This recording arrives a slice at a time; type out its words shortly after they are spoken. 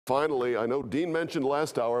Finally, I know Dean mentioned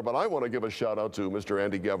last hour, but I want to give a shout out to Mr.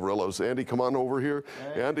 Andy Gavrilos. Andy, come on over here.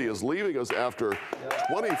 Hey. Andy is leaving us after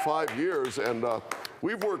 25 years, and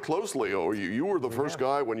we've worked closely. Oh, you were the first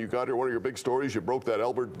guy when you got here. One of your big stories, you broke that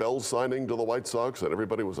Albert Bell signing to the White Sox, and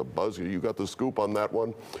everybody was a buzz. You got the scoop on that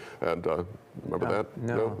one, and remember that?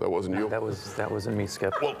 No, that wasn't you. That wasn't me,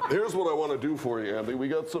 Skip. Well, here's what I want to do for you, Andy. We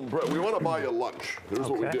got some. We want to buy you lunch. Here's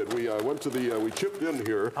what we did. We went to the. We chipped in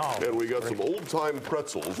here, and we got some old-time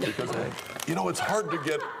pretzels because you know it's hard to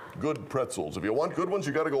get good pretzels. If you want good ones,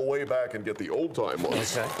 you got to go way back and get the old-time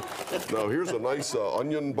ones. Okay. Now here's a nice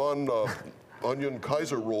onion bun. Onion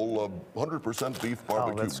Kaiser roll, 100% beef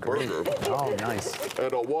barbecue burger. Oh, nice.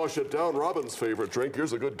 And I'll wash it down. Robin's favorite drink.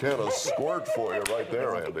 Here's a good can of Squirt for you right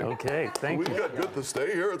there, Andy. Okay, thank you. We got good to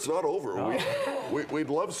stay here. It's not over. We'd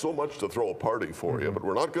love so much to throw a party for you, but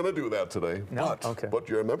we're not going to do that today. No, But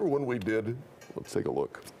you remember when we did? Let's take a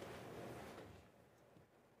look.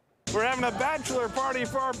 We're having a bachelor party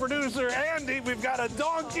for our producer, Andy. We've got a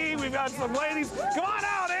donkey. We've got some ladies. Come on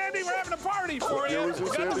out, Andy. We're having a party for you. Was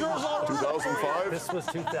this, Andy? 2005? This was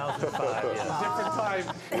 2005, yes. Different time.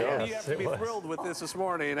 Yes, You have to be thrilled with this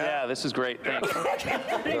morning. Huh? Yeah, this is great. Thanks.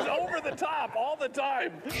 He's over the top all the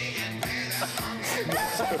time.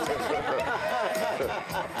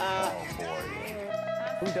 Oh,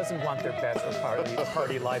 boy. Who doesn't want their bachelor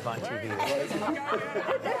party live on TV?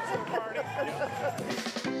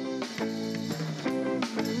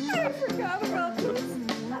 I forgot about this.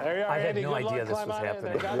 There you are, I had Andy. no Good idea luck. this Climb was on in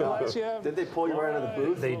happening. there. God bless you. Did they pull you right out of the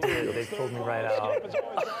booth? They did. They pulled me right out.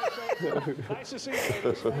 Nice to see you,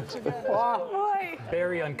 ladies. Thanks again. Boy.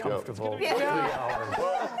 Very uncomfortable. Yeah. 3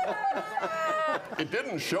 hours. It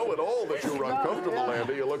didn't show at all that you were uncomfortable,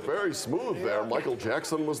 Andy. You look very smooth there. Michael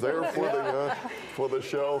Jackson was there for the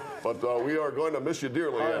show. But we are going to miss you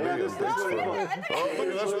dearly, Andy. And thanks for,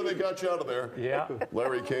 look, that's where they got you out of there. Yeah.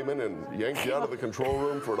 Larry came in and yanked you out of the control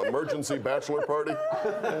room for an emergency bachelor party.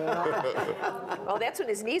 Oh, that's when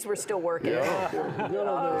his knees were still working. Yeah.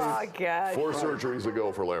 Oh, God. 4 surgeries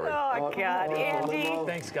ago for Larry. Oh, God. Andy.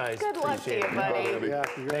 Thanks, guys. Good luck to you, Appreciate it. buddy.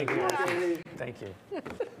 Andy. Thank you. Thank you.